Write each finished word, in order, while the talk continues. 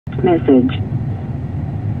Message.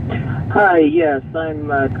 Hi, yes, I'm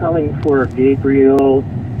calling for Gabriel.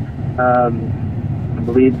 I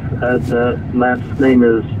believe the last name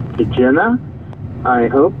is Jenna. I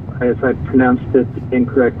hope, if I pronounced it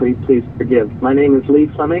incorrectly, please forgive. My name is Lee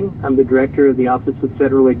Fleming. I'm the director of the Office of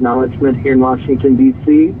Federal Acknowledgement here in Washington,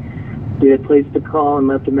 D.C. You had placed a call and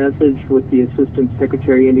left a message with the Assistant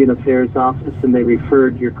Secretary, Indian Affairs Office, and they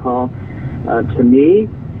referred your call to me.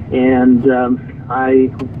 And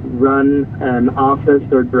I run an office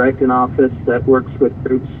or direct an office that works with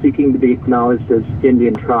groups seeking to be acknowledged as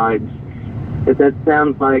Indian tribes. If that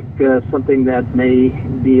sounds like something that may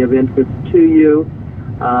be of interest to you,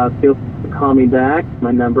 feel free to call me back.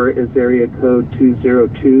 My number is area code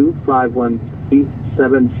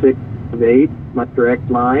 202-513-7658, my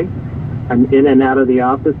direct line. I'm in and out of the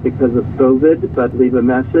office because of COVID, but leave a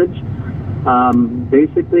message.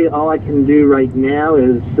 Basically, all I can do right now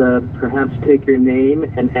is perhaps take your name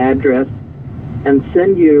and address and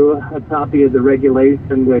send you a copy of the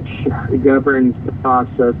regulation which governs the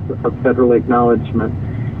process of federal acknowledgement.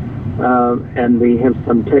 And we have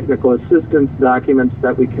some technical assistance documents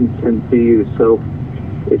that we can send to you. So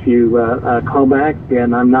if you call back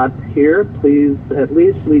and I'm not here, please at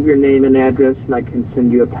least leave your name and address and I can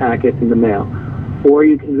send you a packet in the mail. Or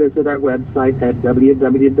you can visit our website at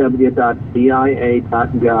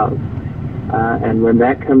www.dia.gov. And when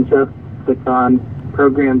that comes up, click on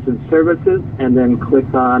Programs and Services, and then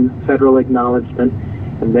click on Federal Acknowledgement,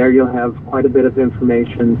 and there you'll have quite a bit of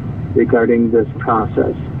information regarding this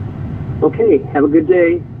process. Okay, have a good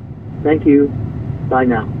day. Thank you. Bye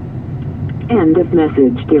now. End of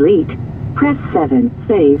message. Delete. Press 7.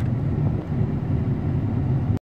 Save.